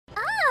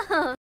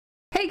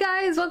Hey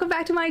guys, welcome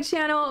back to my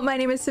channel. My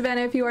name is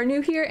Savannah if you are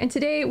new here, and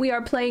today we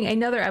are playing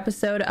another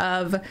episode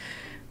of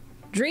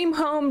Dream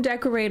Home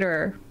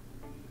Decorator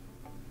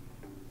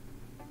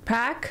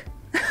pack.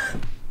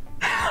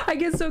 I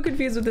get so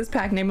confused with this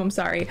pack name, I'm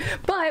sorry.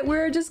 But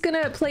we're just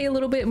gonna play a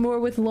little bit more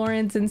with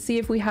Lawrence and see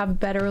if we have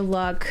better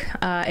luck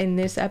in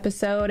this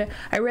episode.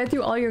 I read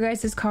through all your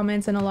guys'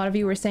 comments and a lot of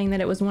you were saying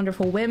that it was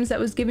Wonderful Whims that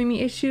was giving me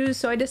issues,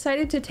 so I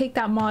decided to take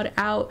that mod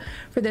out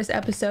for this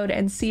episode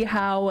and see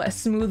how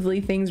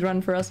smoothly things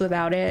run for us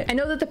without it. I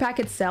know that the pack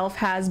itself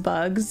has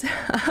bugs,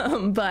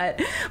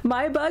 but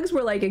my bugs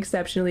were like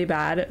exceptionally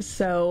bad,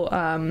 so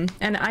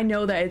and I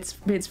know that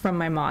it's from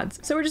my mods.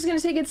 So we're just gonna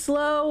take it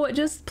slow,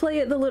 just play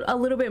it a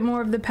little bit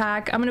more of the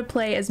pack. I'm gonna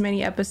play as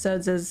many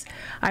episodes as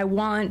I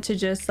want to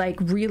just like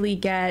really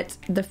get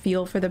the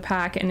feel for the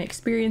pack and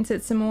experience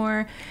it some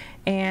more.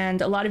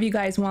 And a lot of you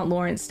guys want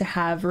Lawrence to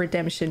have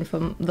redemption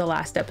from the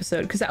last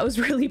episode because that was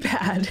really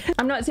bad.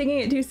 I'm not taking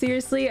it too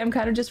seriously. I'm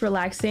kind of just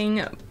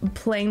relaxing,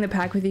 playing the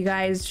pack with you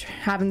guys,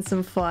 having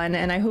some fun,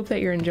 and I hope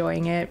that you're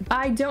enjoying it.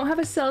 I don't have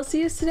a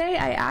Celsius today.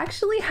 I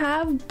actually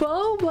have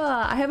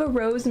boba. I have a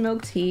rose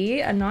milk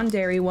tea, a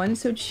non-dairy one,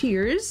 so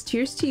cheers.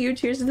 Cheers to you.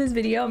 Cheers to this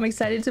video. I'm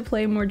excited to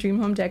play more Dream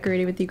Home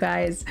Decorating with you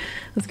guys.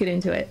 Let's get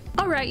into it.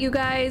 All right, you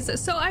guys.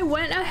 So I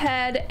went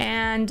ahead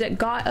and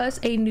got us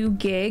a new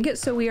gig.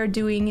 So we are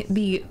doing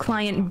the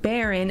client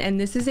Baron,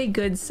 and this is a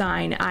good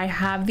sign. I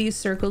have these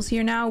circles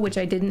here now, which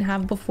I didn't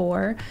have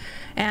before,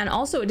 and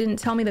also it didn't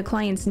tell me the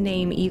client's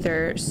name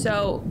either.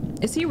 So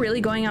is he really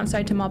going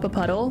outside to mop a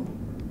puddle?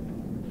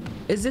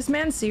 Is this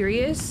man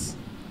serious?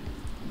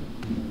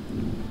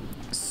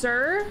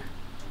 Sir?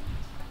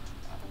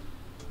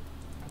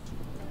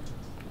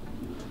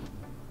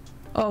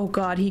 Oh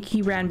god,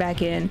 he ran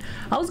back in.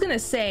 I was gonna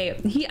say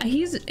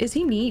is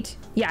he neat?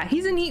 Yeah,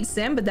 he's a neat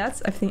sim, but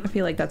that's I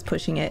feel like that's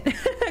pushing it.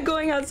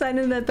 Going outside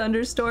in the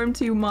thunderstorm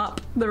to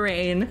mop the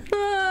rain.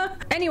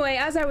 Anyway,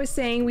 as I was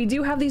saying, we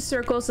do have these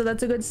circles, so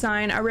that's a good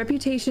sign. Our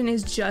reputation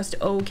is just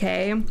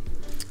okay.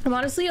 I'm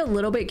honestly a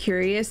little bit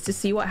curious to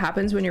see what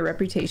happens when your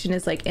reputation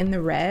is like in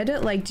the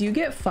red. Like, do you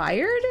get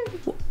fired?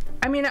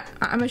 I mean,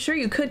 I'm sure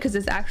you could because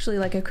it's actually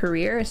like a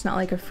career. It's not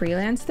like a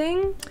freelance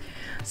thing.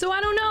 So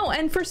I don't know,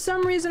 and for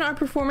some reason our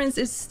performance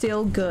is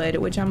still good,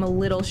 which I'm a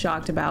little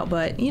shocked about,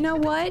 but you know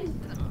what?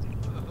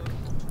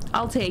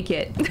 I'll take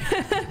it.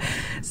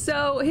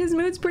 So his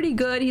mood's pretty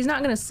good. He's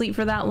not gonna sleep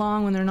for that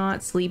long. When they're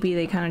not sleepy,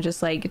 they kind of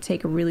just like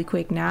take a really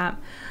quick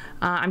nap.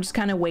 I'm just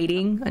kind of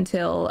waiting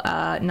until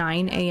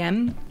 9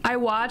 a.m. I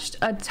watched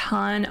a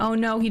ton. Oh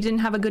no, he didn't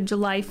have a good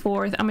July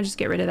 4th. I'm gonna just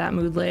get rid of that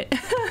moodlet.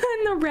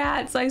 And the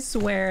rats, I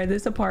swear,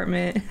 this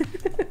apartment.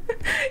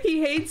 He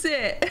hates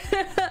it.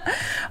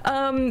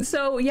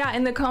 So yeah,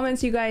 in the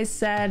comments you guys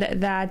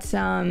said that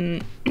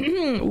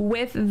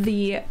with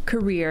the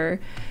career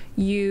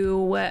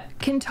you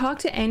can talk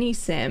to any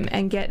sim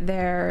and get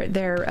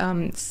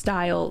their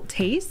style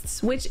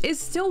tastes, which is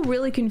still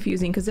really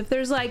confusing because if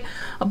there's like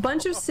a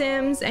bunch of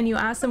sims and you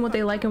ask them what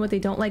they like and what they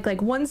don't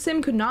like one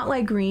sim could not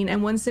like green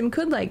and one sim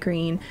could like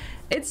green.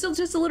 It's still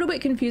just a little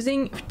bit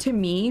confusing to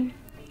me,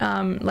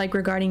 like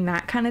regarding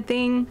that kind of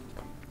thing.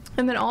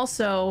 And then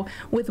also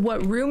with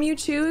what room you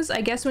choose,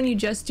 I guess when you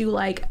just do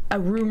like a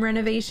room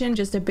renovation,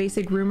 just a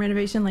basic room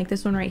renovation like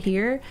this one right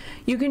here,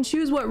 you can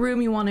choose what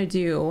room you want to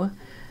do.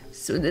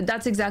 So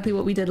that's exactly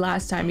what we did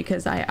last time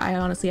because I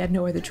honestly had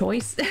no other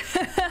choice.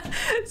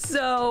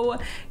 So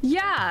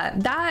yeah,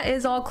 that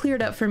is all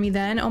cleared up for me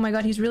then. Oh my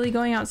god, he's really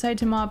going outside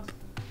to mop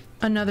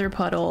another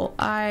puddle.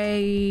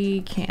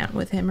 I can't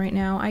with him right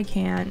now. I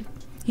can't.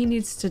 He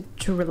needs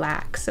to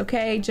relax,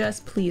 okay?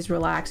 Just please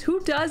relax. Who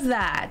does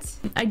that?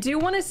 I do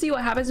want to see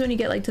what happens when you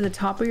get like to the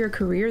top of your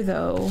career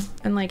though,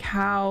 and like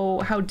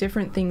how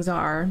different things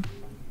are.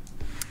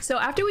 So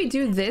after we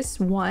do this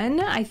one,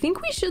 I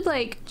think we should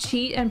like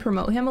cheat and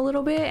promote him a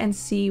little bit and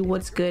see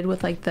what's good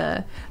with like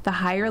the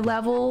higher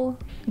level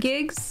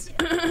gigs.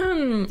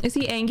 Is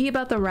he angry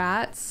about the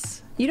rats?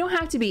 You don't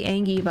have to be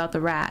angry about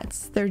the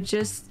rats. They're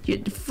just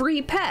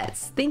free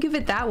pets. Think of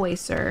it that way,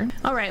 sir.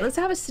 All right, let's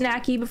have a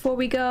snacky before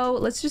we go.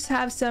 Let's just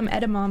have some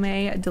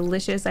edamame.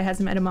 Delicious. I had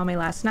some edamame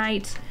last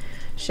night.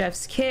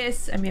 Chef's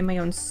kiss. I made my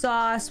own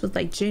sauce with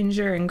like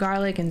ginger and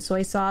garlic and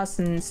soy sauce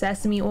and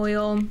sesame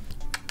oil.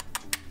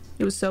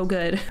 It was so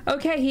good.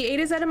 Okay, he ate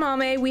his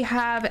edamame. We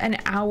have an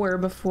hour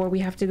before we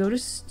have to go to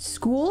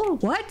school.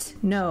 What?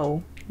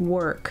 No,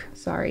 work.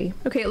 Sorry.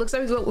 Okay, it looks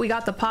like we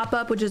got the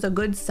pop-up, which is a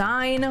good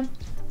sign.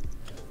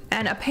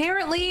 And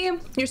apparently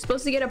you're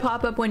supposed to get a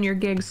pop-up when your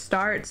gig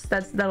starts.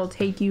 That'll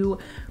take you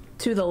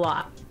to the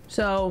lot.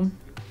 So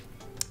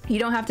you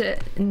don't have to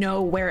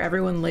know where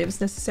everyone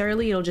lives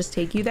necessarily. It'll just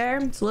take you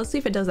there. So let's see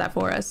if it does that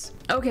for us.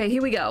 Okay,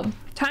 here we go.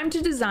 Time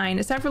to design.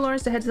 It's time for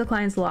Lawrence to head to the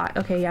client's lot.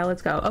 Okay, yeah,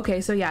 let's go.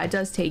 Okay, so yeah, it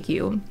does take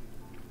you.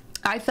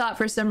 I thought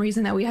for some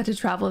reason that we had to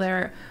travel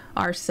there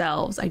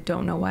ourselves. I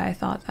don't know why I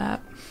thought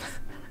that.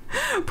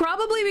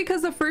 Probably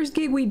because the first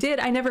gig we did,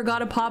 I never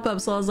got a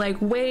pop-up, so I was like,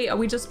 wait, are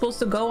we just supposed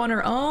to go on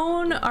our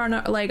own? Or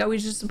not, like, are we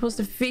just supposed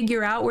to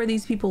figure out where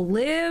these people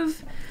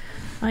live?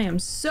 I am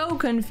so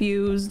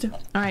confused.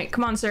 All right,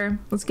 come on, sir.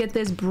 Let's get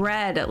this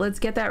bread. Let's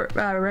get that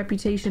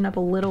reputation up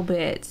a little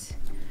bit.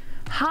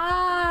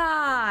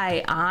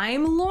 Hi,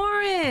 I'm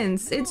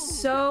Lawrence. It's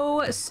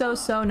so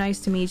nice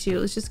to meet you.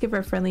 Let's just give her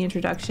a friendly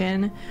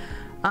introduction.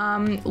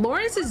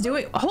 Lawrence is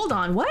doing, hold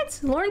on, what?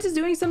 Lawrence is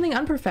doing something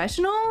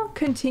unprofessional?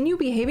 Continue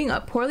behaving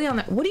up poorly on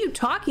that. What are you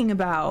talking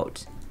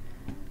about?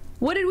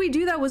 What did we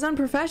do that was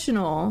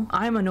unprofessional?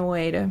 I'm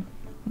annoyed.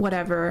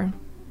 Whatever,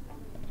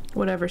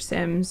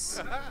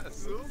 Sims.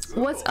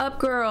 What's up,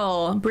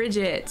 girl?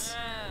 Bridget.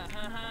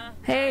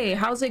 Hey,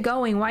 how's it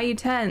going? Why are you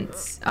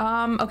tense?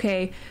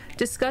 Okay.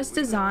 Discuss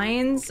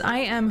designs. I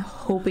am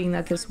hoping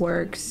that this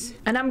works.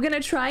 And I'm gonna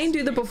try and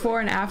do the before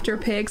and after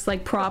pics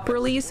like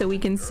properly so we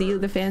can see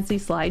the fancy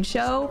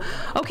slideshow.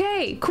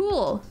 Okay,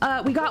 cool.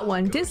 We got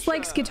one.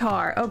 Dislikes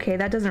guitar. Okay,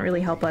 that doesn't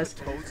really help us.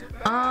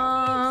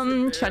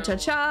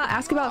 Cha-cha-cha.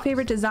 Ask about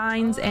favorite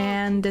designs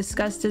and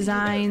discuss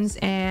designs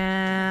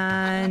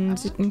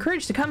and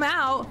encourage to come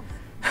out.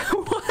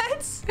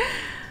 What?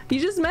 You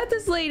just met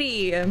this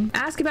lady.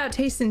 Ask about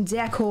taste in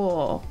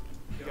decor.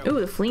 Ooh,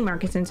 the flea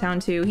market's in town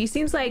too. He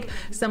seems like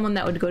someone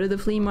that would go to the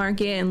flea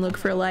market and look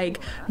for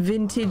like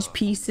vintage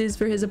pieces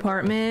for his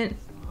apartment.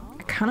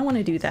 I kind of want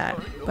to do that,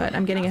 but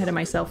I'm getting ahead of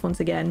myself once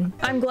again.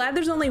 I'm glad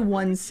there's only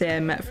one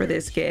sim for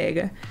this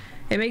gig.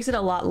 It makes it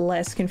a lot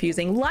less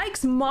confusing.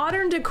 Likes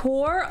modern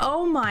decor?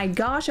 Oh my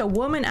gosh, a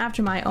woman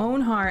after my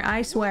own heart,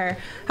 I swear.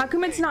 How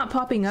come it's not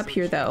popping up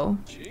here though?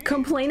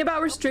 Complain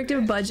about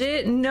restrictive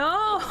budget?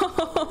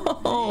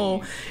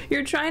 No!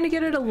 You're trying to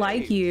get her to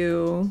like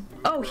you.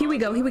 Oh, here we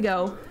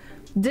go.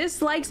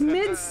 Dislikes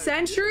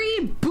mid-century?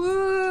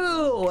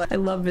 Boo! I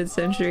love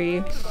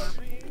mid-century.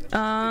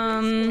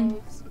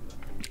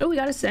 Oh, we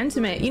got a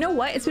sentiment. You know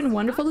what? It's been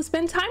wonderful to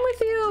spend time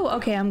with you.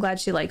 Okay, I'm glad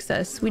she likes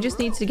us. We just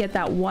need to get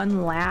that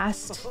one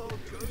last.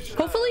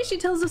 Hopefully she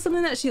tells us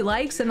something that she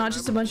likes and not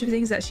just a bunch of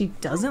things that she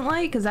doesn't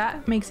like, because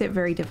that makes it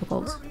very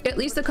difficult. At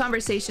least the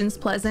conversation's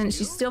pleasant.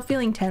 She's still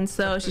feeling tense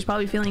though. She's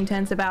probably feeling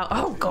tense about,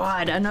 oh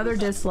God, another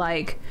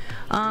dislike.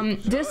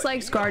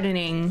 Dislikes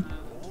gardening.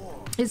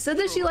 It said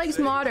that she likes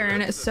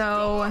modern,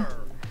 so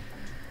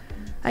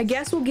I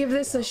guess we'll give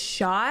this a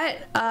shot.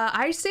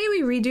 I say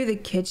we redo the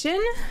kitchen.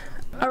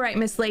 All right,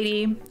 Miss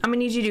Lady, I'm gonna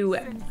need you to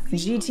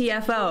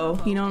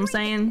GTFO, you know what I'm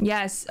saying?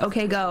 Yes,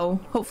 okay, go.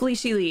 Hopefully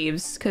she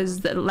leaves, because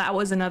that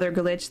was another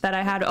glitch that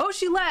I had. Oh,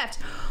 she left!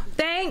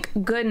 Thank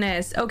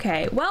goodness.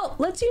 Okay, well,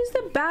 let's use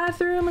the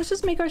bathroom. Let's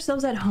just make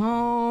ourselves at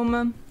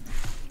home.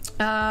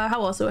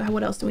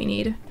 What else do we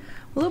need? A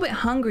little bit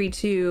hungry,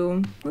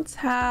 too. Let's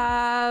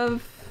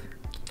have...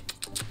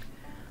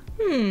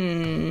 what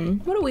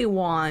do we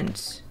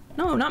want?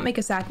 No, not make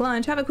a sack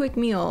lunch. Have a quick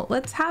meal.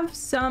 Let's have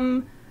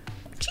some...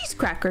 cheese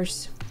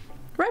crackers.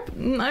 Right?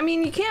 I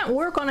mean, you can't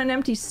work on an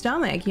empty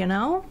stomach, you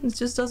know? It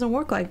just doesn't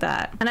work like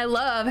that. And I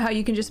love how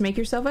you can just make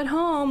yourself at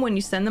home when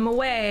you send them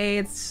away.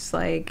 It's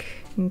like,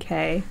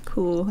 okay,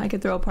 cool. I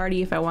could throw a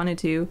party if I wanted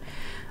to.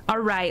 All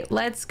right,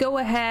 let's go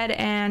ahead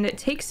and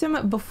take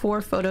some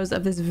before photos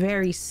of this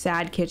very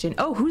sad kitchen.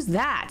 Oh, who's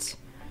that?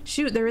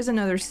 Shoot, there is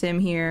another sim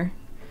here.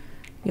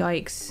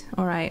 Yikes.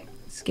 All right,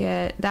 let's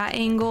get that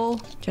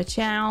angle.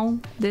 Cha-chow.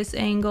 This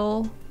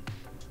angle.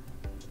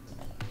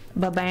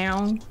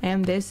 Ba-bow,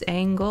 and this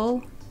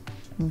angle.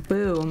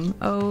 Boom.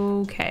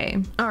 Okay.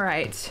 All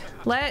right,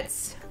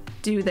 let's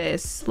do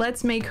this.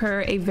 Let's make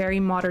her a very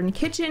modern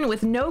kitchen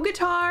with no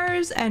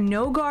guitars and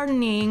no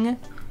gardening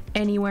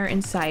anywhere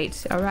in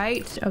sight. All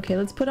right. Okay,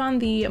 let's put on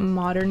the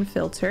modern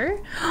filter.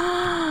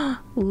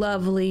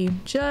 Lovely,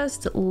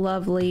 just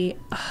lovely.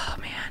 Oh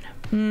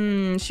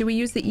man. Should we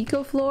use the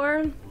eco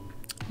floor?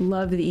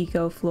 Love the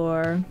eco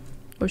floor.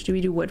 Or should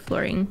we do wood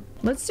flooring?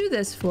 Let's do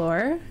this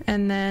floor,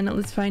 and then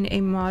let's find a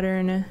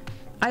modern.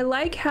 I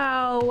like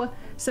how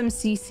some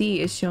CC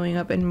is showing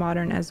up in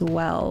modern as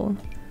well,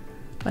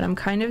 but I'm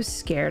kind of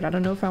scared. I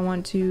don't know if I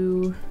want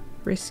to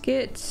risk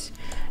it.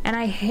 And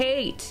I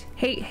hate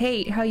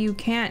how you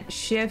can't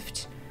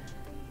shift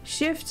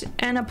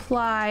and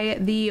apply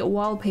the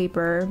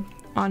wallpaper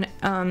on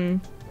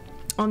the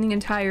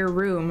entire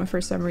room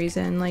for some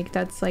reason. Like,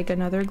 that's like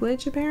another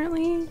glitch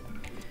apparently.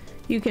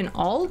 You can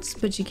alt,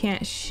 but you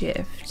can't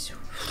shift,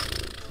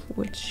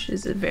 which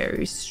is a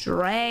very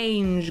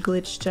strange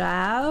glitch to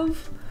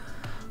have.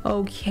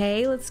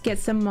 Okay, let's get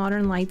some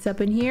modern lights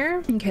up in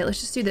here. Okay, let's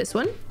just do this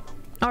one.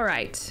 All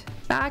right,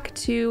 back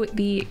to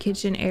the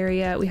kitchen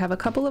area. We have a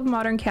couple of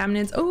modern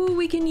cabinets. Oh,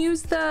 we can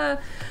use the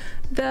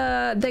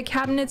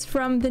cabinets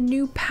from the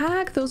new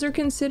pack. Those are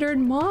considered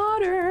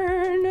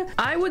modern.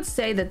 I would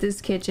say that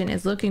this kitchen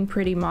is looking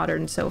pretty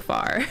modern so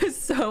far,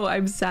 so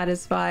I'm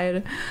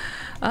satisfied.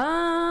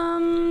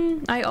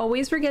 I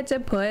always forget to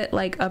put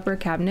like upper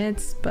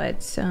cabinets,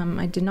 but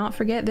I did not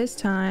forget this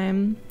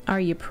time. Are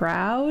you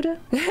proud?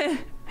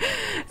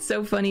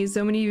 So funny,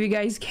 so many of you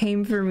guys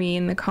came for me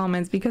in the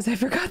comments because I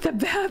forgot the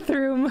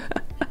bathroom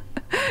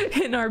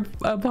in our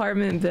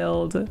apartment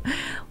build.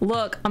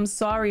 Look, I'm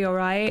sorry, all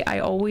right? I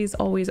always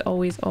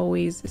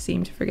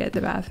seem to forget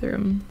the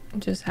bathroom. It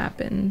just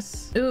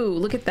happens. Ooh,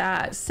 look at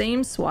that.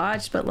 Same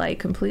swatch, but like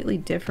completely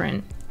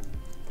different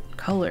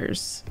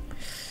colors.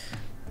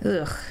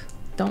 Ugh,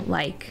 don't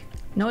like.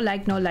 No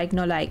like, no like,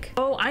 no like.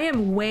 Oh, I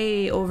am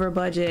way over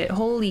budget.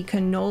 Holy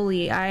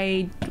cannoli.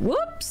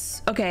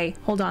 Whoops. Okay,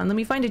 hold on. Let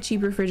me find a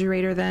cheap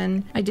refrigerator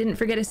then. I didn't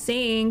forget a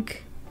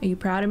sink. Are you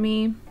proud of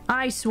me?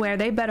 I swear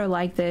they better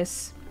like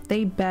this.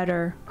 They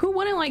better. Who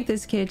wouldn't like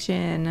this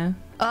kitchen?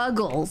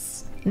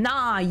 Uggles.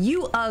 Nah,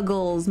 you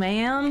uggles,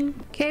 ma'am.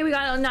 Okay, we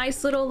got a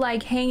nice little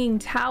like hanging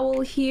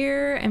towel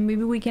here, and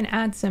maybe we can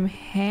add some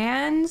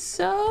hand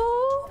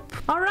soap.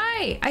 All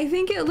right, I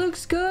think it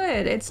looks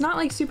good. It's not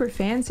like super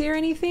fancy or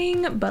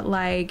anything, but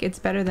like it's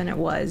better than it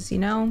was, you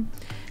know?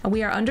 And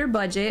we are under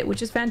budget,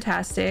 which is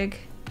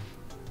fantastic.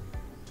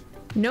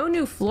 No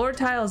new floor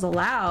tiles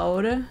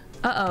allowed.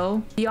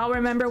 Uh-oh. Do y'all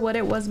remember what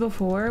it was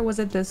before? Was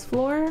it this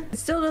floor? It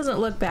still doesn't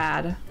look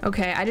bad.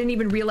 Okay, I didn't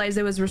even realize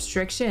there was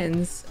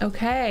restrictions.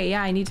 Okay,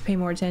 yeah, I need to pay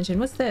more attention.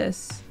 What's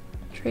this?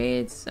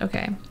 Trades.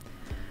 Okay.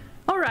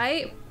 All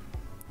right.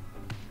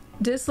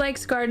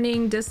 Dislikes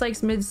gardening,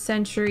 dislikes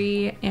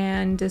mid-century,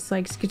 and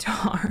dislikes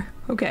guitar.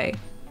 Okay.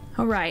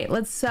 All right,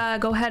 let's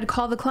go ahead and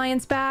call the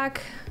clients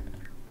back.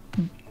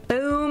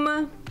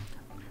 Boom.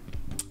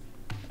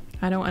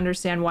 I don't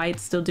understand why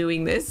it's still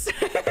doing this.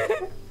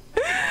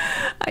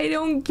 I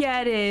don't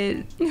get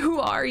it. Who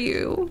are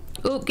you?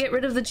 Oop, get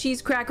rid of the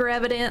cheese cracker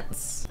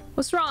evidence.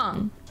 What's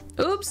wrong?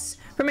 Oops,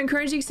 from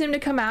encouraging Sim to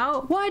come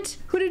out? What?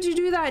 Who did you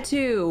do that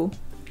to?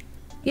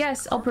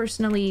 Yes, I'll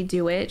personally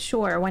do it.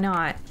 Sure, why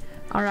not?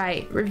 All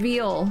right,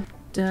 reveal.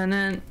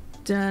 Dun-dun,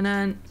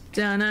 dun-dun,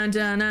 dun-dun,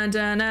 dun-dun,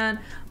 dun-dun.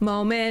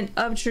 Moment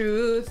of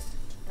truth.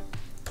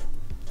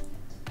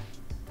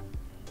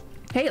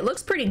 Hey, it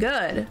looks pretty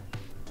good.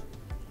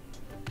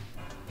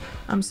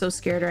 I'm so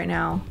scared right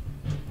now.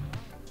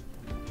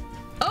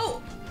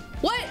 Oh,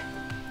 what?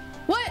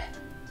 What?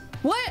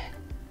 What?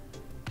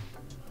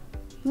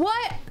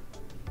 What?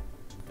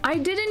 I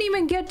didn't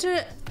even,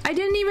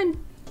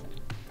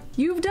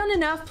 you've done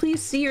enough,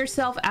 please see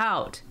yourself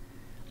out.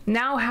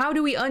 Now, how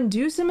do we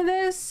undo some of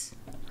this?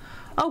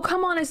 Oh,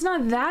 come on, it's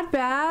not that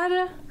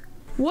bad.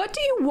 What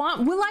do you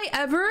want? Will I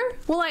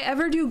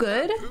ever do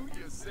good?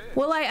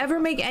 Will I ever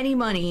make any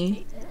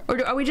money?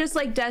 Or are we just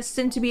like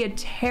destined to be a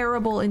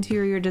terrible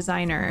interior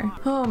designer?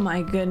 Oh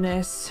my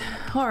goodness.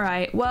 All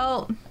right,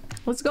 well,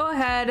 let's go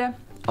ahead.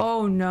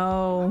 Oh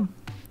no.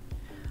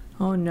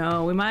 Oh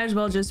no, we might as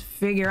well just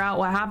figure out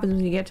what happens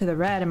when you get to the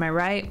red, am I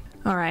right?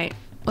 All right,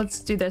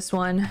 let's do this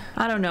one.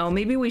 I don't know,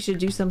 maybe we should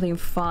do something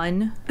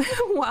fun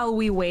while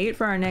we wait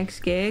for our next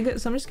gig.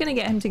 So I'm just gonna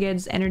get him to get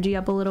his energy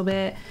up a little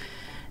bit.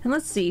 And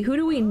let's see, who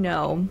do we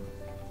know?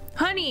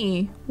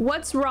 Honey,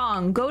 what's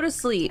wrong? Go to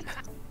sleep.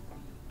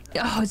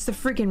 Oh, it's the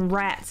freaking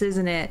rats,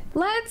 isn't it?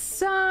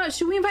 Let's,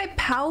 should we invite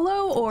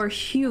Paolo or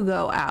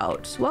Hugo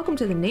out? Welcome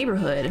to the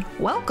neighborhood.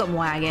 Welcome,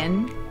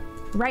 wagon.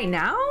 Right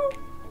now?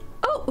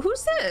 Oh,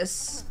 who's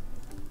this?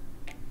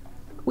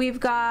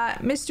 We've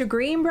got Mr.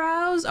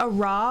 Greenbrows,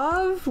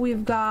 Arav.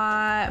 We've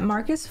got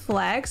Marcus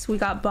Flex. We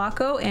got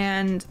Baco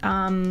and,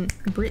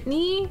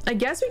 Brittany. I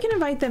guess we can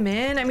invite them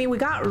in. I mean, we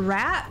got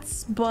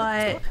rats,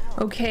 but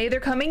okay,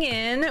 they're coming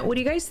in. What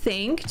do you guys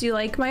think? Do you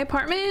like my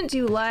apartment? Do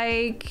you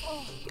like...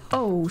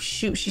 Oh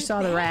shoot, she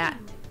saw the rat.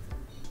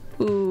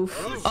 Oof.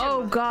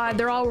 Oh god,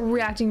 they're all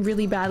reacting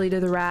really badly to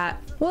the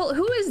rat. Well,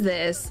 who is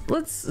this?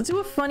 Let's do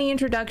a funny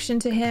introduction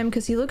to him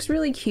because he looks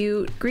really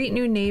cute. Greet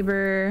new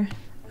neighbor.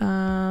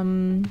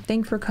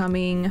 Thanks for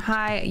coming.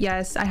 Hi,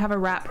 yes, I have a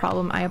rat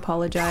problem. I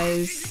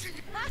apologize.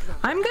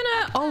 I'm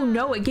gonna... Oh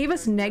no, it gave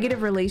us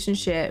negative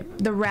relationship.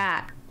 The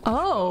rat.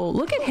 Oh,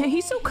 look at him.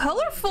 He's so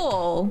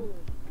colorful.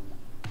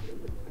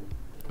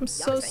 I'm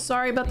so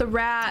sorry about the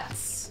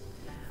rats.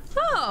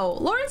 Oh,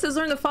 Lawrence has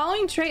learned the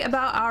following trait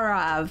about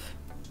Arav.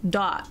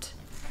 Dot.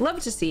 Love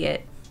to see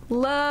it.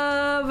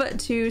 Love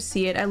to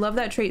see it. I love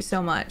that trait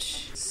so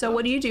much. So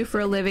what do you do for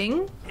a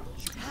living?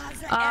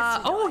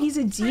 Oh, he's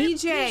a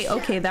DJ.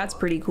 Okay, that's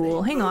pretty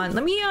cool. Hang on.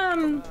 Let me,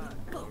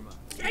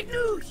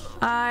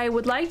 I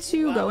would like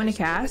to go into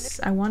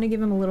Cass. I want to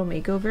give him a little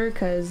makeover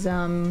because,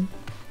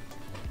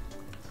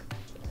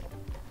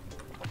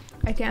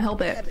 I can't help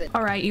it.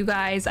 All right, you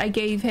guys, I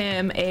gave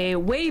him a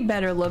way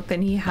better look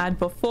than he had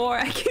before.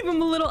 I gave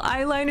him a little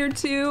eyeliner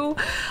too.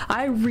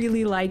 I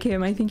really like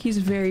him. I think he's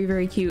very,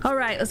 very cute. All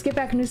right, let's get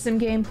back into some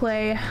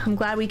gameplay. I'm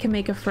glad we can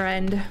make a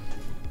friend.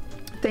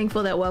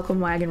 Thankful that Welcome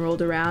Wagon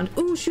rolled around.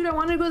 Ooh, shoot, I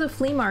wanted to go to the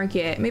flea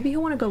market. Maybe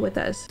he'll want to go with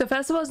us. The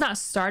festival has not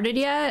started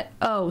yet.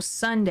 Oh,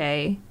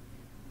 Sunday.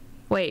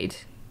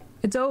 Wait,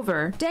 it's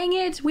over. Dang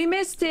it, we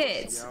missed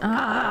it.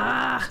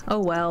 Ah, oh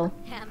well.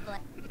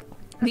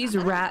 These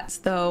rats,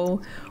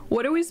 though.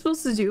 What are we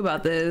supposed to do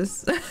about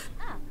this?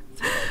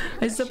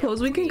 I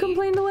suppose we can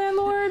complain to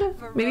landlord?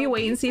 Maybe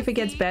wait and see if it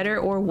gets better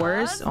or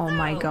worse. Oh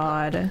my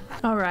god.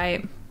 All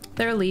right,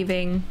 they're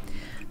leaving.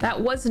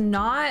 That was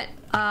not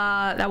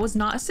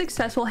a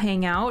successful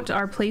hangout.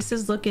 Our place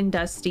is looking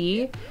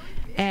dusty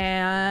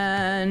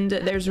and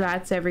there's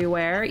rats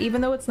everywhere, even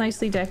though it's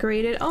nicely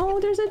decorated. Oh,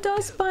 there's a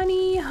dust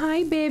bunny.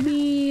 Hi,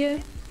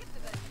 baby.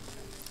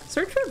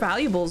 Search for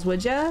valuables,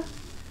 would ya?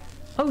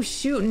 Oh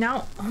shoot,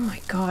 now, oh my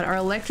god, our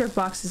electric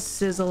box is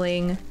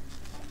sizzling.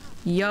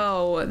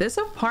 Yo, this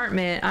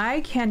apartment,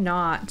 I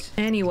cannot.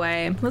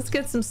 Anyway, let's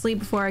get some sleep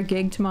before our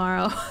gig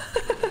tomorrow.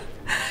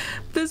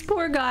 This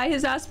poor guy,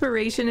 his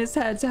aspiration is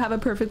to have a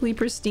perfectly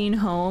pristine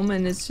home,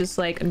 and it's just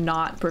like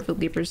not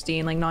perfectly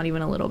pristine, like not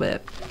even a little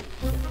bit.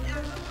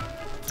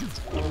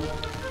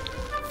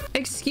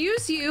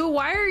 Excuse you,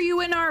 why are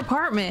you in our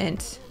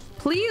apartment?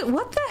 Please,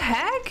 what the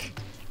heck?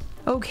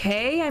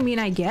 Okay, I mean,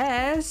 I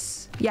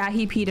guess. Yeah,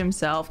 he peed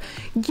himself.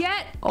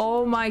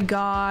 Oh my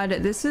god,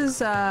 this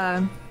is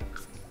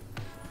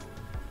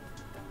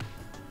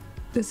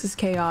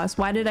chaos.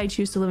 Why did I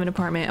choose to live in an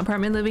apartment?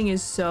 Apartment living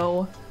is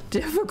so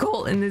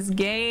difficult in this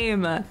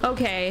game.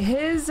 Okay,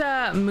 his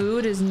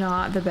mood is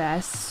not the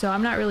best, so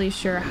I'm not really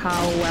sure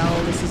how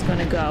well this is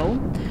gonna go.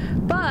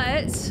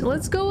 But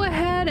let's go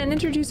ahead and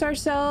introduce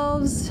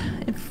ourselves.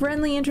 A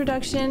friendly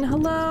introduction.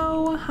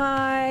 Hello,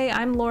 hi,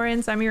 I'm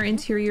Lawrence. I'm your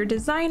interior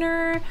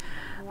designer.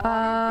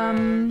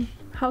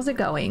 How's it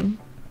going?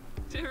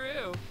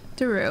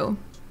 Daru.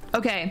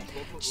 Okay,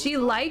 she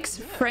likes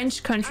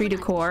French country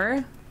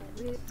decor.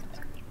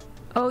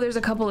 Oh, there's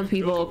a couple of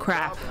people.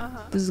 Crap.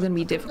 This is gonna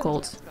be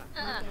difficult.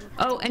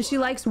 Oh, and she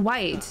likes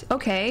white.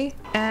 Okay.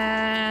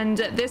 And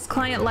this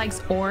client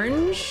likes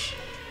orange.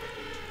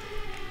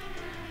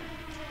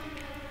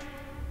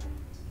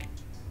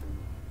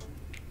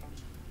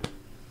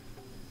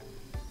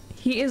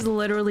 He is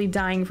literally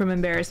dying from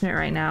embarrassment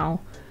right now.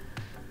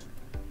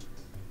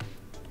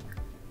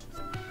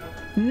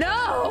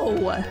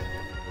 No!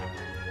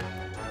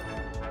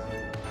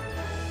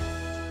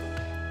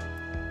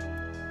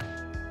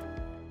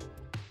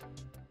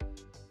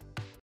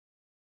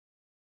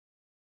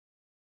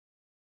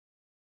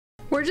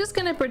 We're just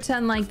gonna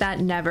pretend like that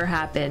never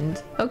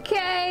happened.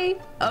 Okay?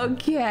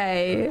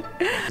 Okay.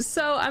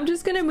 So I'm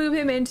just gonna move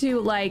him into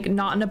like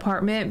not an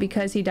apartment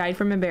because he died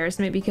from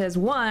embarrassment because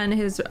one,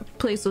 his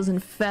place was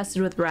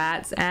infested with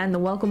rats and the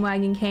welcome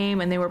wagon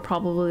came and they were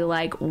probably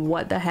like,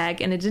 what the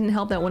heck? And it didn't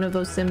help that one of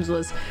those Sims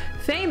was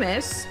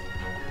famous.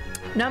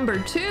 Number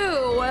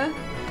two,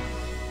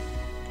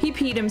 he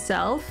peed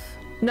himself.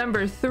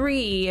 Number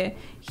three,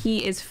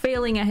 he is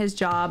failing at his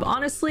job.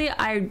 Honestly,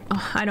 I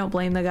don't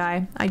blame the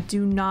guy. I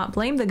do not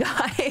blame the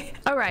guy.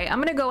 All right, I'm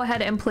gonna go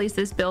ahead and place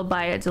this build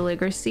by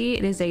Deligracy.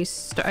 It is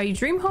a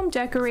Dream Home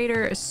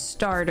Decorator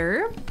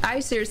starter. I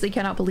seriously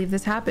cannot believe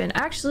this happened.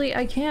 Actually,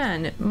 I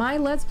can. My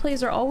Let's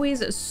Plays are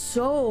always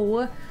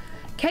so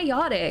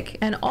chaotic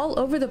and all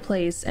over the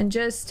place and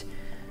just...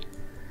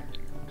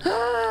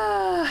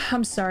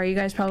 I'm sorry, you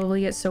guys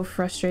probably get so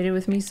frustrated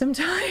with me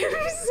sometimes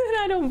and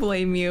I don't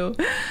blame you.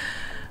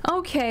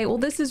 Okay, well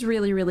this is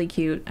really, really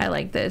cute. I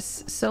like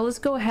this. So let's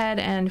go ahead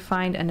and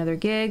find another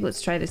gig.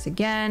 Let's try this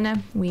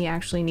again. We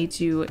actually need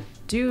to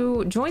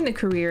join the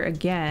career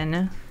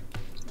again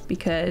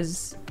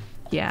because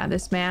yeah,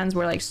 this man's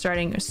we're like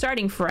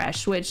starting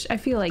fresh, which I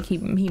feel like he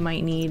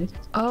might need.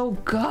 Oh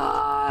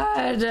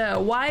god,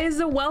 why is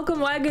the welcome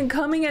wagon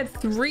coming at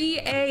 3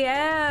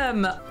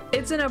 a.m?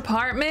 It's an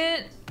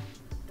apartment.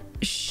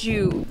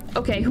 Shoot.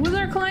 Okay, who is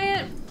our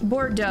client?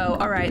 Bordeaux.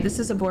 All right, this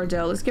is a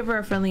Bordeaux. Let's give her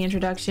a friendly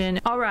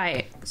introduction. All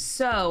right,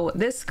 so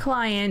this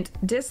client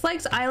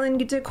dislikes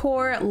island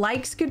decor,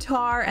 likes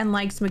guitar, and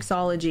likes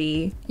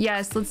mixology.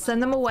 Yes, let's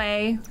send them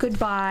away.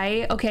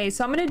 Goodbye. Okay,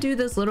 so I'm gonna do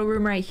this little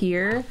room right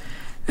here.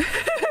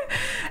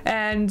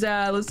 And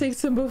let's take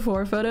some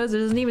before photos. It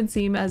doesn't even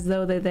seem as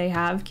though that they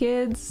have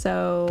kids,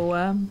 so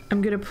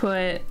I'm gonna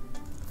put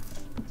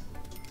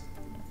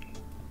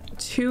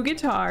 2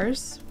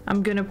 guitars.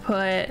 I'm gonna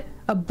put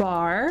a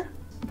bar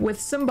with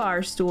some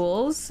bar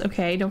stools.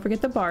 Okay, don't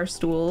forget the bar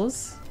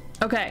stools.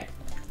 Okay,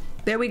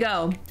 there we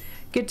go.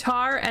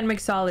 Guitar and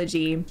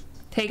mixology.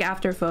 Take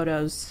after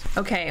photos.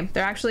 Okay,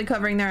 they're actually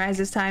covering their eyes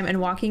this time and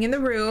walking in the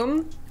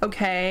room.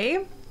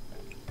 Okay.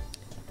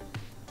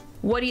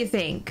 What do you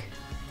think?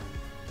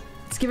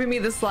 It's giving me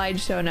the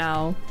slideshow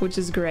now, which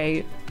is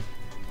great.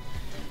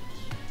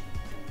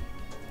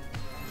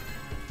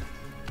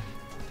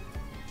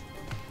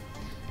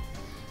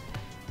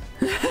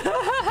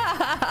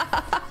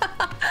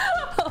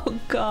 Oh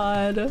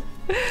god.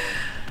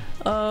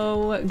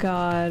 Oh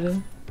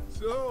god.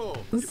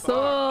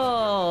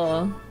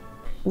 So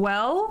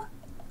well,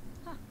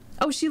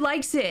 oh, she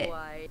likes it.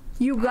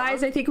 You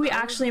guys, I think we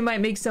actually might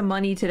make some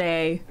money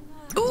today.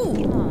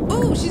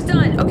 Ooh, she's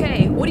done.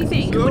 Okay, what do you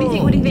think? What do you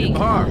think? What do you think?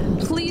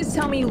 Please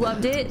tell me you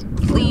loved it.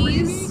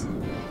 Please.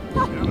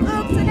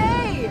 Look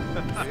today.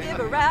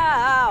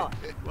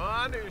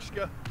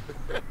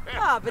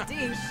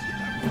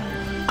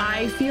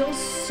 I feel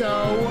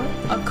so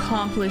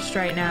accomplished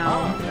right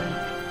now.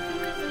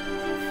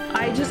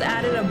 I just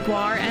added a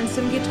bar and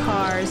some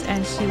guitars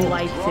and she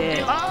liked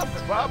it.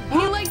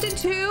 He liked it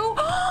too?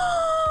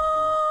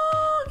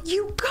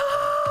 You guys!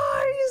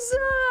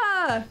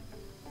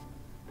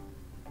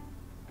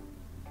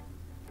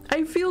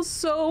 I feel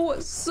so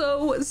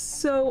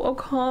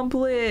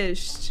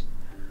accomplished.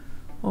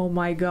 Oh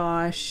my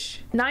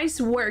gosh. Nice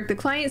work. The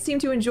client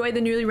seemed to enjoy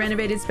the newly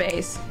renovated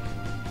space.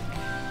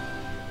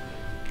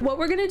 What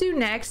we're gonna do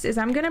next is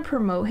I'm gonna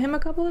promote him a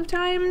couple of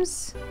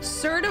times.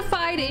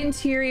 Certified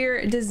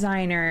interior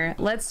designer.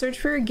 Let's search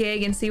for a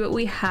gig and see what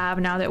we have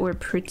now that we're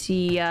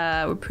pretty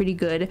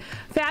good.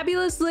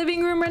 Fabulous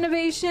living room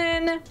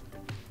renovation.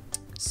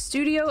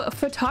 Studio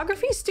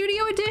photography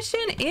studio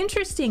edition.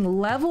 Interesting.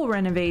 Level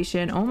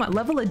renovation. Oh my,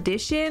 level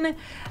addition.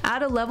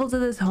 Add a level to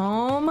this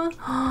home.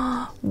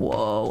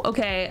 Whoa.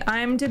 Okay,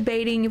 I'm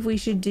debating if we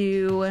should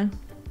do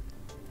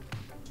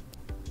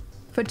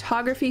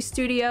photography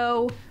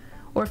studio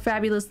or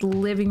fabulous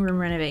living room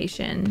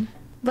renovation.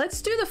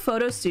 Let's do the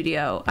photo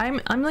studio.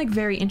 I'm like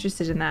very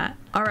interested in that.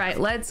 All right,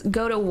 let's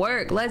go to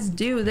work. Let's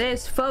do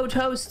this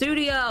photo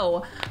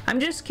studio. I'm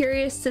just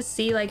curious to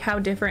see like how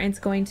different it's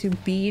going to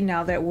be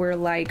now that we're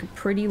like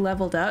pretty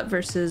leveled up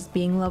versus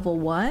being level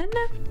 1.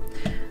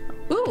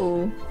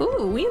 Ooh,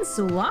 Ween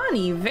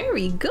Sulani,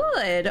 very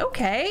good.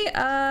 Okay,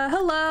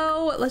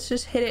 hello. Let's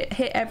just hit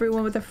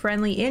everyone with a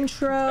friendly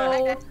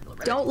intro.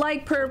 Don't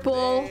like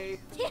purple.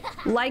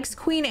 Likes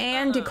Queen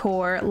Anne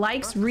decor.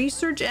 Likes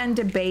research and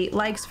debate.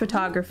 Likes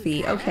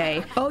photography.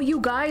 Okay. Oh,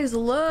 you guys,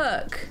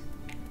 look.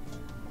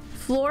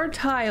 Floor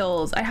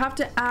tiles. I have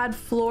to add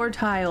floor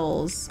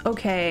tiles.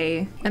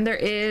 Okay. And there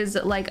is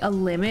like a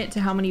limit to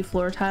how many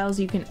floor tiles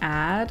you can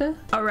add.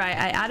 All right.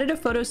 I added a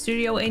photo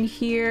studio in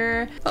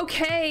here.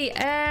 Okay.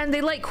 And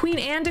they like Queen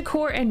Anne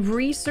decor and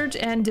research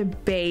and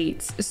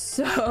debate.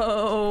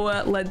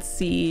 So let's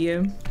see.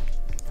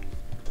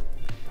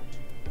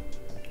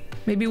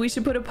 Maybe we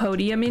should put a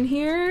podium in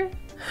here.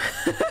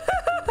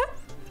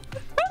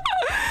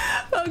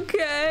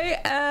 Okay.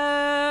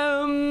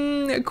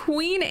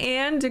 Queen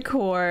Anne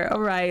decor.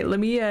 All right, let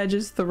me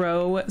just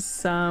throw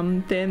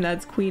something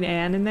that's Queen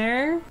Anne in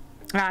there.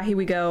 Ah, here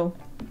we go.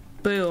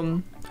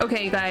 Boom.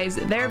 Okay, guys,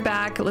 they're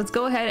back. Let's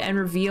go ahead and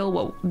reveal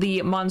what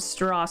the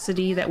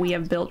monstrosity that we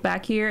have built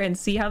back here and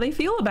see how they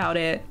feel about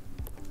it.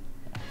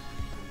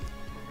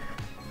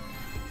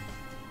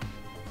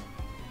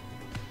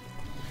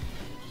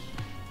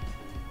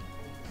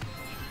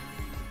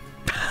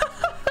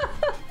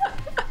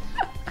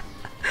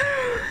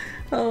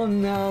 Oh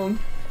no.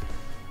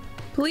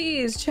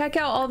 Please check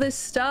out all this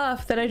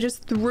stuff that I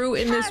just threw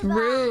in this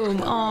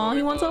room. Aw,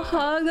 he wants a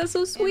hug. That's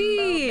so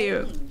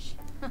sweet.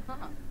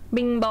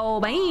 Bing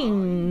bo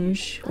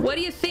bange. What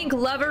do you think,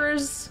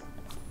 lovers?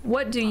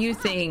 What do you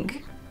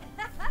think?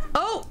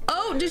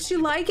 Oh, did she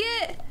like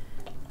it?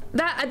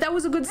 That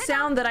was a good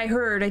sound that I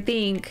heard, I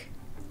think.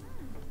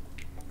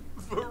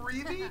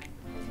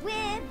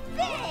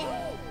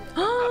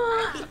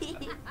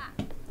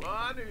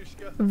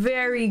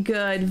 Very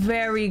good,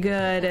 very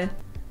good.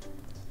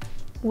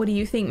 What do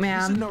you think,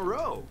 ma'am?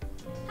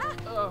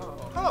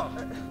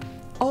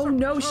 Oh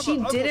no,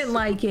 she didn't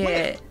like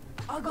it.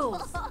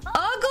 Uggles!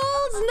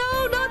 Uggles?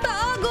 No, not the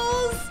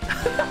Uggles!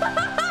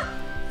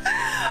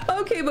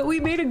 Okay, but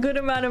we made a good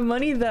amount of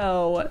money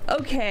though.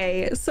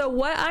 Okay, so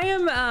what I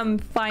am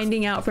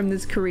finding out from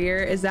this career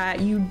is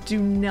that you do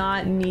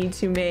not need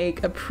to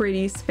make a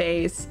pretty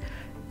space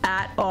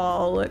at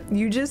all.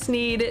 You just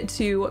need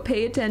to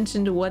pay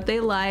attention to what they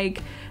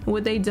like,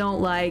 what they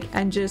don't like,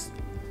 and just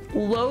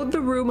load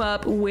the room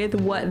up with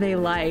what they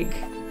like.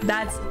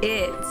 That's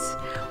it.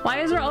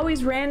 Why is there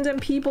always random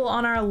people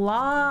on our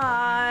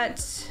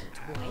lot?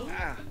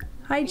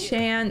 Hi,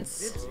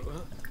 Chance.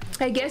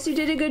 I guess you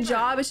did a good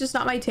job. It's just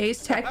not my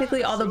taste.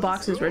 Technically, all the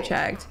boxes were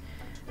checked.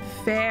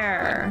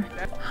 Fair.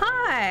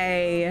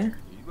 Hi.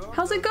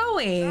 How's it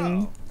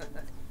going?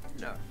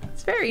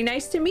 It's very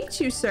nice to meet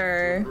you,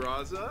 sir.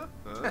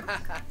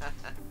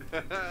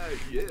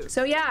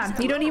 So yeah,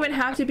 you don't even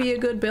have to be a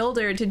good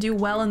builder to do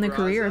well in the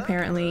career,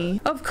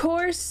 apparently. Of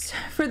course,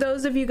 for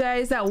those of you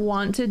guys that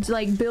want to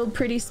like build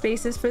pretty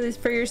spaces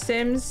for your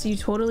Sims, you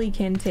totally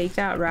can take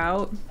that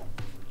route.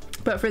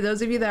 But for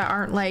those of you that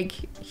aren't like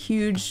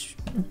huge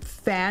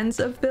fans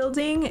of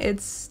building,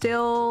 it's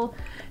still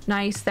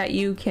nice that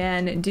you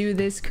can do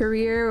this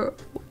career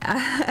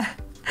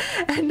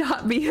and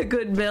not be a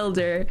good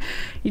builder.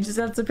 You just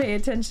have to pay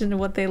attention to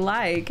what they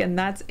like, and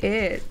that's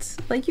it.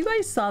 Like, you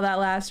guys saw that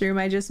last room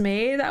I just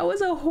made. That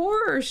was a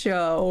horror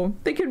show.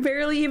 They could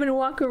barely even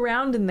walk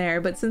around in there,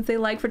 but since they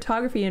like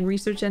photography and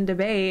research and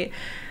debate,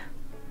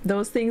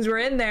 those things were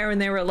in there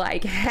and they were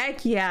like,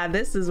 heck yeah,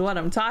 this is what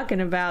I'm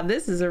talking about.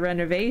 This is a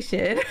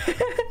renovation.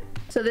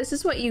 So this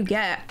is what you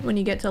get when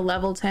you get to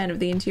level 10 of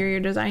the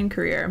interior design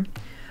career.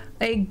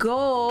 A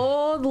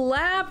gold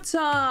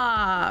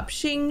laptop.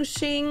 Shing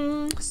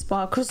shing.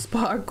 Sparkle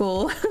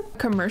sparkle.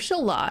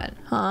 Commercial lot,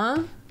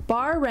 huh?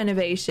 Bar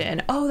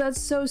renovation. Oh,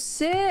 that's so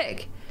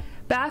sick.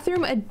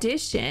 Bathroom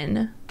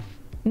addition.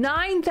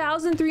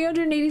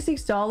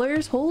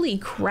 $9,386. Holy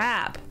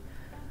crap.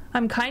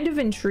 I'm kind of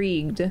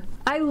intrigued.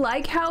 I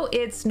like how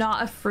it's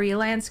not a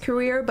freelance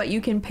career, but you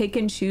can pick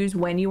and choose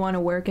when you want to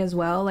work as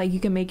well. Like,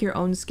 you can make your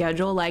own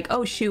schedule. Like,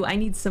 oh shoot, I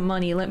need some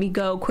money. Let me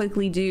go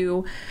quickly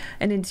do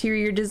an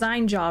interior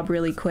design job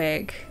really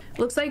quick.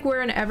 Looks like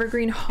we're in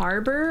Evergreen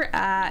Harbor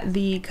at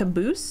the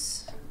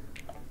Caboose,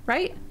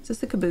 right? Is this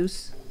the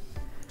Caboose?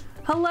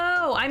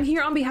 Hello, I'm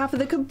here on behalf of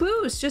the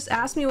Caboose. Just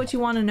ask me what you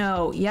want to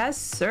know. Yes,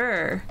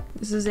 sir.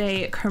 This is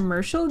a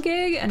commercial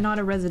gig and not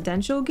a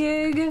residential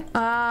gig.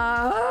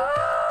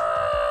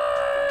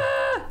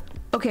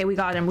 Okay, we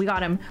got him. We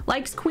got him.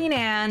 Likes Queen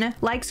Anne,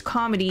 likes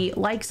comedy,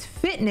 likes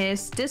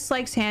fitness,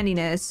 dislikes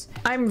handiness.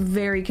 I'm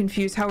very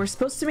confused how we're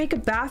supposed to make a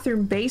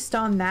bathroom based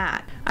on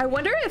that. I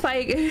wonder if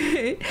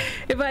I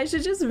if I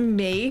should just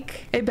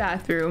make a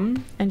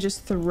bathroom and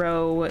just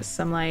throw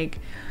some like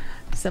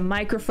some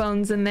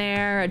microphones in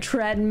there, a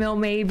treadmill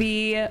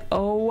maybe.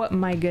 Oh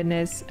my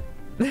goodness.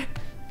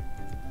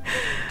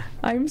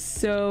 I'm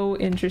so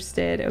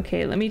interested.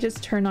 Okay, let me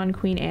just turn on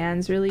Queen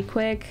Anne's really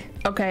quick.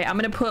 Okay, I'm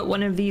gonna put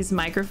one of these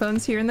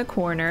microphones here in the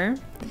corner.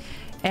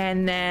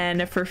 And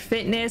then for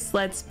fitness,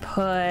 let's put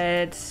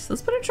a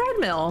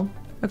treadmill.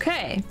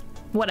 Okay,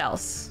 what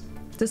else?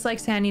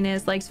 Dislikes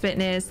handiness, likes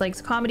fitness,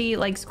 likes comedy,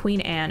 likes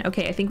Queen Anne.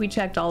 Okay, I think we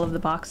checked all of the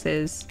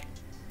boxes.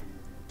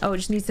 Oh, it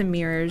just needs some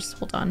mirrors.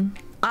 Hold on.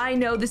 I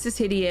know this is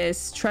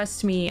hideous.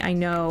 Trust me, I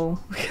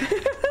know.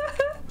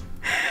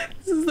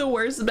 This is the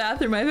worst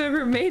bathroom I've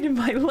ever made in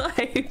my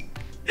life.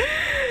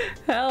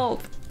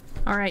 Help.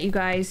 All right, you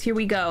guys, here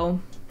we go.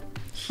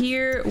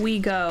 Here we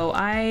go.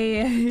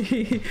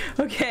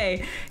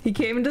 Okay, he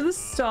came into the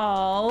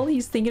stall.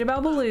 He's thinking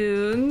about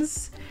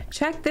balloons.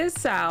 Check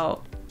this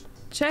out.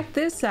 Check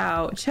this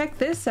out. Check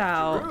this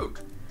out.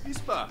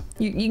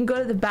 You can go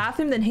to the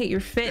bathroom, then hit your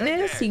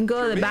fitness. You can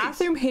go to the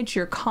bathroom, hit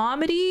your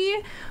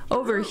comedy.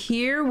 Over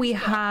here, we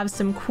have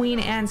some Queen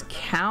Anne's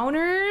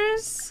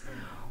counters.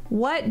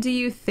 What do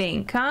you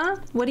think, huh?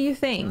 What do you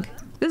think?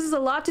 This is a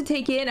lot to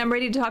take in. I'm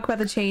ready to talk about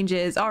the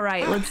changes. All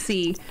right, let's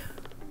see.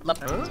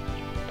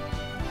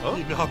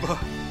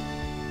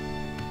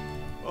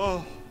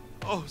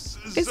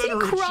 Is he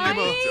crying?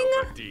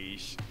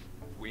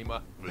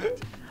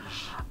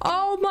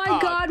 Oh my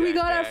God, we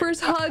got our first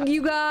hug,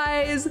 you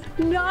guys.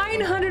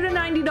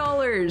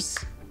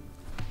 $990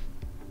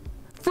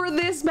 for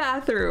this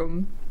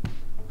bathroom.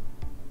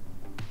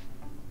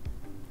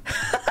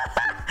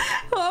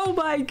 Oh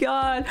my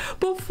God.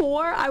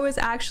 Before, I was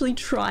actually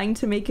trying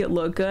to make it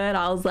look good.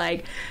 I was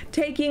like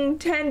taking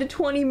 10 to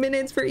 20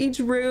 minutes for each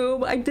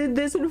room. I did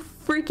this in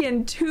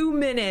freaking 2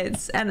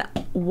 minutes and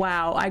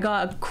wow, I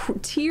got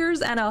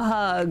tears and a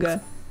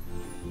hug.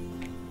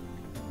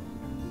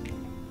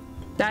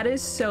 That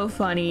is so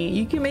funny.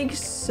 You can make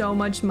so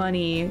much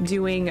money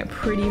doing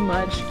pretty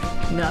much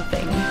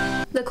nothing.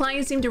 The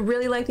client seemed to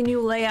really like the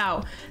new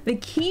layout. The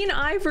keen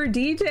eye for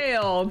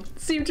detail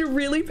seemed to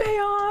really pay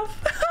off.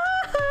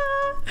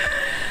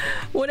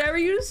 Whatever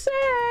you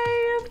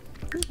say.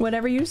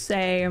 Whatever you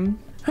say.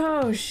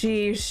 Oh,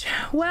 sheesh.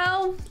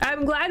 Well,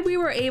 I'm glad we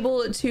were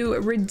able to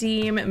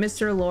redeem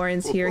Mr.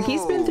 Lawrence here.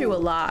 He's been through a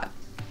lot.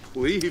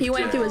 He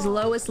went through his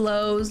lowest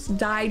lows,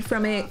 died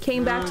from it,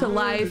 came back to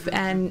life,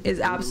 and is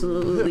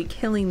absolutely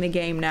killing the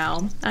game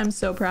now. I'm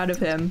so proud of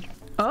him.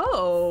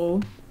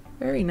 Oh,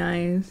 very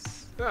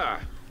nice.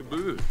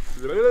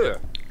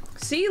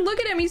 See, look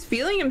at him. He's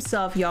feeling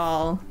himself,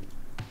 y'all.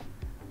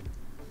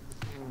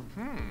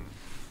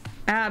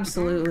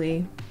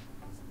 Absolutely.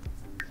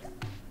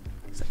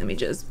 So let me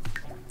just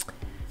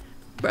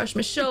brush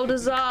my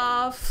shoulders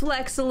off,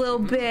 flex a little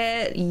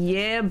bit.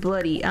 Yeah,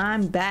 buddy,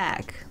 I'm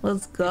back.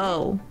 Let's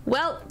go.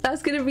 Well,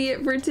 that's gonna be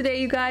it for today,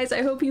 you guys.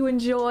 I hope you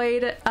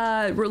enjoyed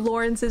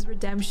Lawrence's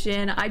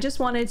redemption. I just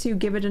wanted to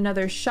give it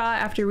another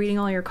shot after reading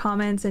all your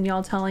comments and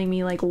y'all telling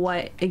me like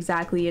what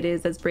exactly it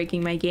is that's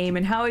breaking my game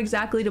and how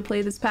exactly to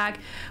play this pack.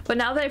 But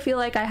now that I feel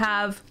like I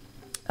have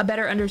a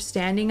better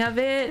understanding of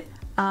it,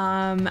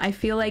 I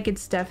feel like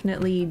it's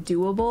definitely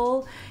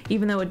doable,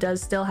 even though it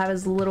does still have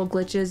its little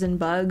glitches and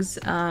bugs.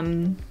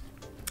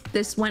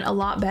 This went a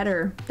lot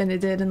better than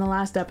it did in the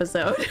last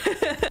episode.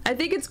 I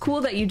think it's cool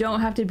that you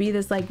don't have to be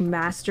this like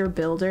master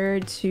builder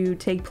to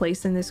take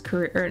place in this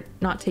career, or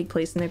not take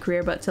place in the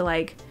career, but to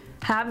like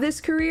have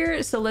this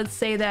career. So let's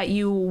say that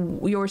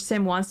your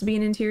sim wants to be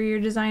an interior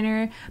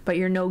designer, but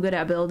you're no good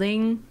at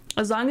building.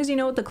 As long as you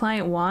know what the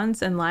client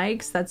wants and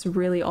likes, that's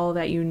really all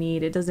that you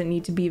need. It doesn't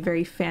need to be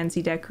very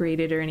fancy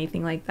decorated or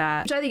anything like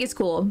that, which I think is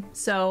cool.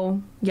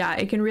 So yeah,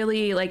 it can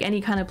really, like,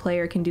 any kind of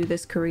player can do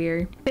this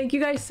career. Thank you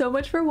guys so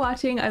much for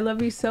watching. I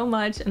love you so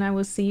much, and I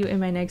will see you in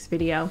my next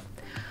video.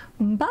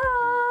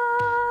 Bye!